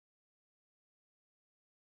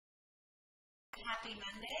Happy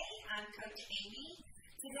Monday. I'm Coach Amy.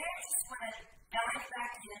 Today I just want to dive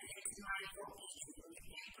back into mindful eating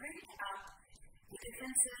and bring up the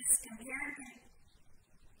differences, comparing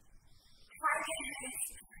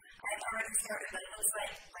I've already started, but it looks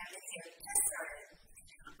like my video just started.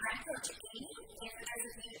 I'm Coach Amy, and for those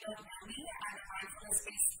of you who don't know me, I'm a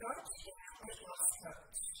mindfulness-based coach and a weight loss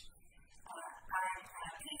coach. I'm a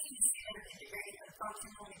PhD student integrated with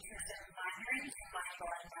functional nutrition monitoring and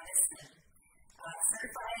mind-body medicine,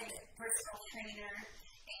 certified personal trainer,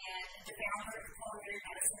 and the founder of Culinary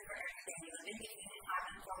Medicine for Everyday Living. If you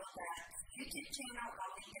haven't followed that YouTube channel,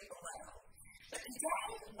 I'll link it below. But today,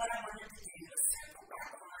 what I wanted to do is circle back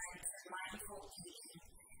on mindful eating.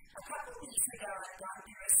 A couple weeks ago, I've gone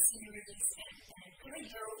through a series and really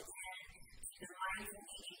dove into the mindful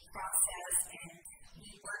eating process, and we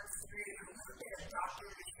worked through a little bit of Dr.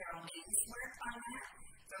 Cheryl May's work on that.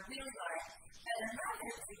 So I really like that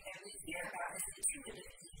another thing that we hear about is intuitive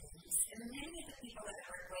eating. And many of the people that I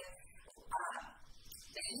work with,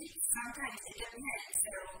 they eat sometimes it depends.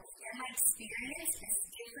 So in my experience, it's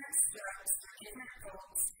different strokes for different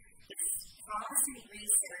folks. It's promising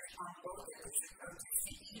research on both of these approaches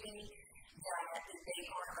to eating that they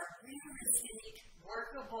are a realistic,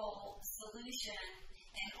 workable solution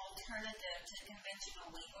and alternative to conventional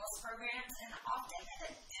weight loss programs, and often in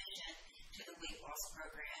addition to the weight loss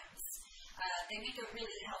programs. They make a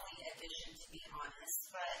really healthy addition, to be honest,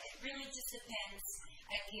 but it really just depends,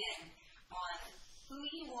 again, on who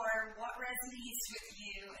you are, what resonates with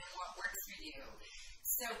you, and what works for you.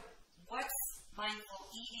 So what's mindful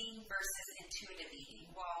eating versus intuitive eating?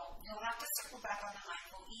 Well, you'll have to circle back on the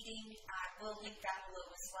mindful eating. I will link that below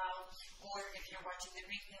as well, or if you're watching the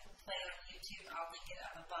replay on YouTube, I'll link it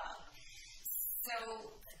up above.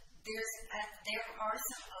 So there are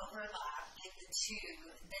some overlap in the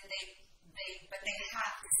two, but they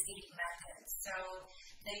have distinct methods. So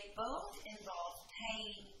they both involve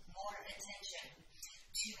paying more attention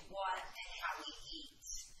to what and how we eat.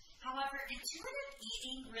 However, intuitive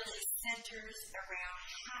eating really centers around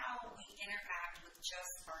how we interact with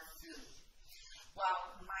just our food.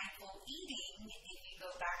 While mindful eating, if you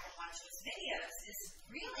go back and watch those videos, is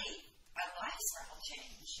really a lifestyle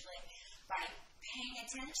change. Like, by paying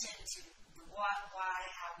attention to what, why,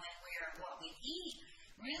 how, when, where, and what we eat,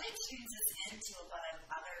 really tunes us into a lot of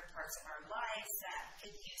other parts of our lives that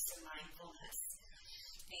could use some mindfulness.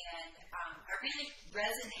 And I really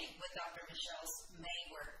resonate with Dr. Michelle's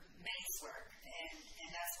May's work, and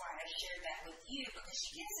that's why I shared that with you, because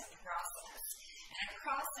she gives a process. And a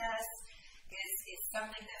process is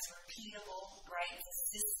something that's repeatable, right? It's a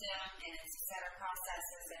system, and it's a set of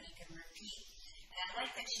processes that you can repeat. And I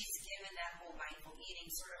like that she's given that whole mindful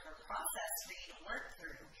eating sort of a process for you to work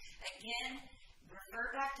through. Again,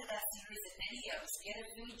 refer back to that series of videos, get a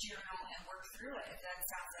food journal, and work through it if that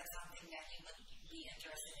sounds like something that you would be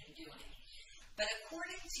interested in doing. But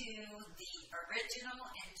according to the original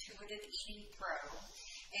Intuitive Eating Pro,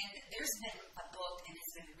 and there's been a book and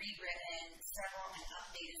it's been rewritten and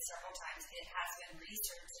updated several times, it has been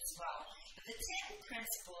researched as well. But the 10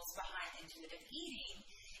 principles behind intuitive eating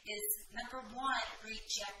is, number one,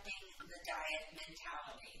 rejecting the diet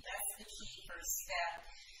mentality. That's the key first step,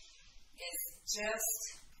 is just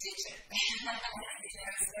ditch it.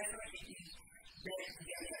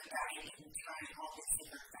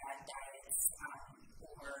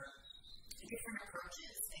 Or different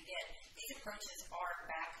approaches. Again, these approaches are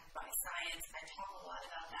backed by science. I talk a lot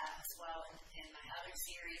about that as well in my other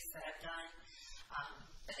series that I've done.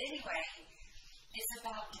 But anyway, it's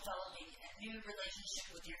about developing a new relationship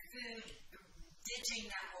with your food, ditching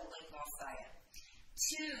that whole weight loss diet.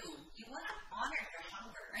 2, you want to honor your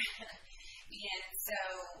hunger. And so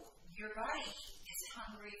your body is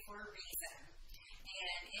hungry for a reason.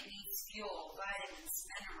 And it needs fuel, vitamins,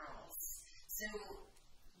 minerals. So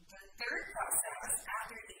the third process,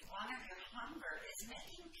 after you honor your hunger, is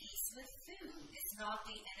making peace with food. It's not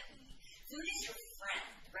the enemy. Food is your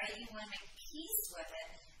friend, right? You want to make peace with it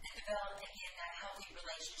and develop, again, that healthy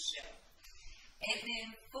relationship. And then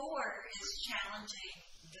 4 is challenging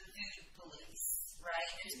the food police,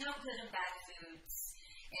 right? There's no good and bad foods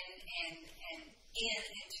and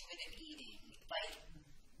intuitive eating, like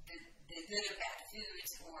the good and bad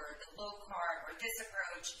foods or the low carb or this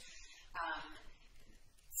approach.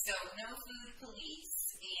 So no food police,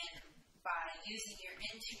 and by using your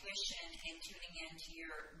intuition and tuning into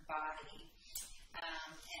your body,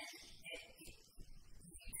 and you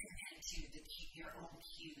tune into your own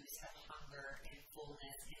cues of hunger and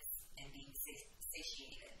fullness and being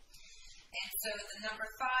satiated. And so the number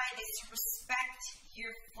 5 is to respect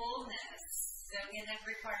your fullness. So again, that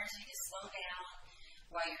requires you to slow down,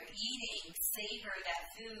 while you're eating, savor that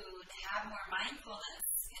food, have more mindfulness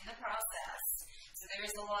in the process. So there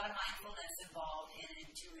is a lot of mindfulness involved in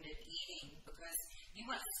intuitive eating because you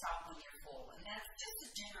want to stop when you're full. And that's just a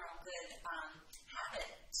general good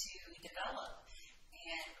habit to develop.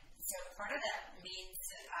 And so part of that means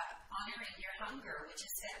honoring your hunger, which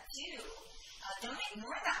is step 2. Don't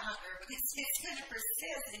ignore that hunger because it's going to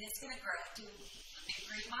persist and it's going to grow into a big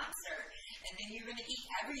green monster. And then you're going to eat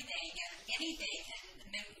everything and anything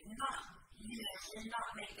and maybe not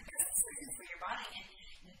make the best decisions for your body and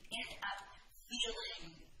end up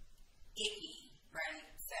feeling icky, right?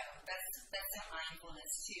 So that's a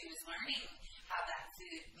mindfulness too, is learning how that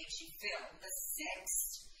food makes you feel. The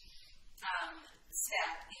 6th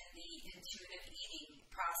step in the intuitive eating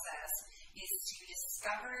process is to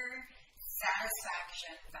discover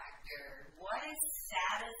satisfaction factor. What is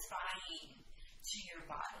satisfying to your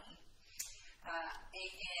body?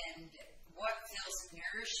 And what feels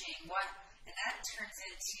nourishing? And that turns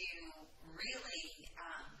into really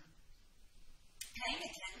paying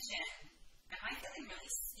attention. Am I feeling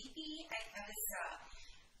really sleepy? I was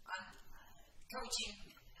coaching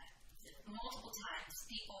multiple times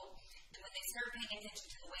people, and when they start paying attention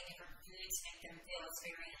to the way different foods make them feel, it's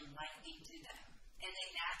very enlightening to them. And they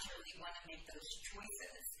naturally want to make those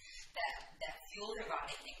choices that fuel their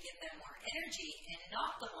body and give them more energy, and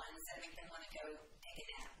not the ones that make them want to go take a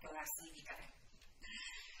nap, go have sleepy time.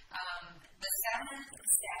 The 7th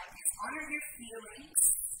step is honor your feelings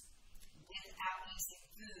without using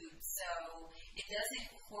food. So it does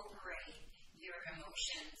incorporate your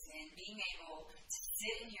emotions and being able to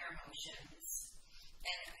sit in your emotions.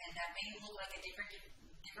 And that may look like a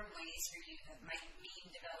different ways for you. That might mean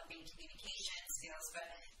developing communication skills, but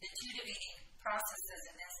the intuitive eating process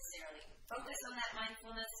doesn't necessarily focus on that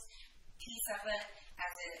mindfulness piece of it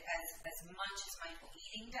as much as mindful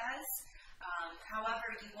eating does.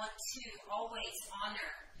 However, you want to always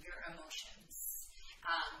honor your emotions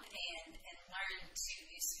and learn to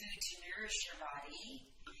use food to nourish your body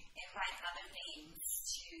and find other things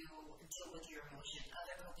to deal with your emotion,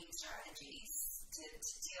 other coping strategies to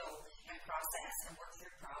deal and process and work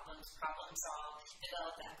through problems, problem solve,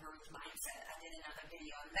 develop that growth mindset. I did another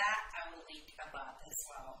video on that. I will link above as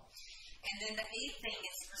well. And then the 8th thing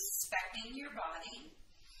is respecting your body.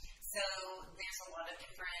 So there's a lot of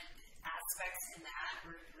different aspects in that.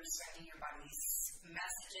 Respecting your body's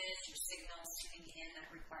messages, your signals tuning in,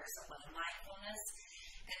 that requires a lot of mindfulness.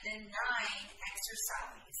 And then 9,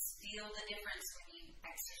 exercise. Feel the difference when you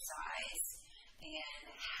exercise and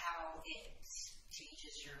how it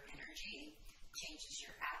changes your energy, changes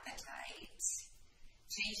your appetite,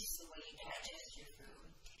 changes the way you digest your food.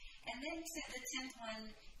 And then the 10th one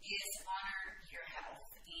is honor your health.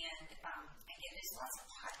 And again, there's lots of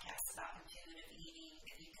podcasts about intuitive eating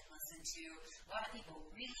that you can listen to. A lot of people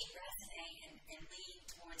really resonate and lean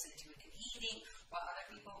towards intuitive eating, while other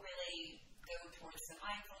people really go towards the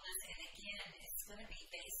mindfulness. And again, it's going to be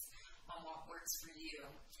based on what works for you.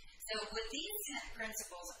 So with these 10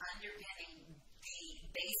 principles underpinning the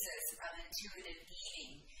basis of intuitive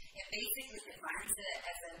eating, it basically defines it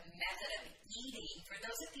as a method of eating for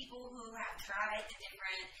those of people who have tried the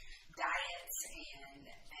different diets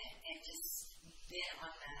and just been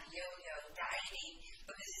on the yo-yo dieting,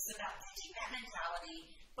 because it's about teaching that mentality.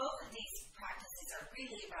 Both of these practices are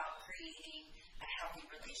really about creating a healthy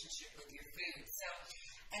relationship with your food. So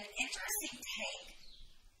an interesting take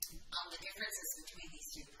on the differences between these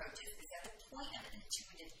 2 approaches is that the point of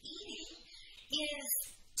intuitive eating is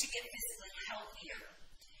to get physically healthier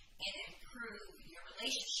and improve your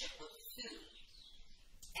relationship with food.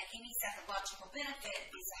 And any psychological benefit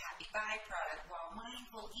is a happy byproduct, while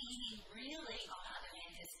mindful eating really, on the other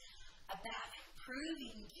hand, is about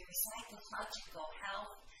improving your psychological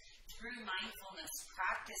health through mindfulness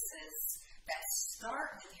practices that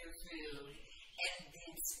start with your food and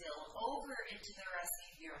then spill over into the rest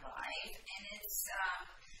of your life. And it's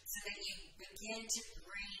so that you begin to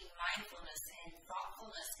bring mindfulness and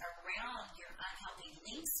thoughtfulness around your unhealthy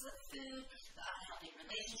links with food, the unhealthy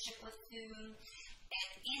relationship with food, and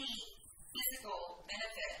any physical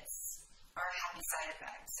benefits are a happy side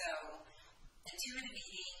effect. So intuitive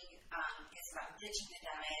eating is about ditching the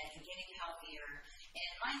diet and getting healthier,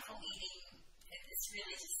 and mindful eating, it's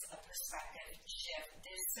really just a perspective shift.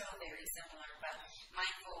 They're so very similar, but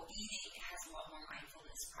mindful eating has a lot more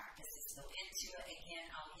mindfulness practices built into it. Again,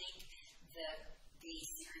 I'll link the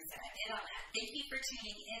series that I did on that. Thank you for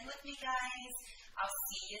tuning in with me, guys. I'll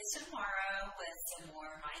see you tomorrow with some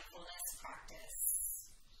more mindfulness practice.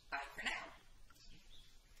 Bye for now.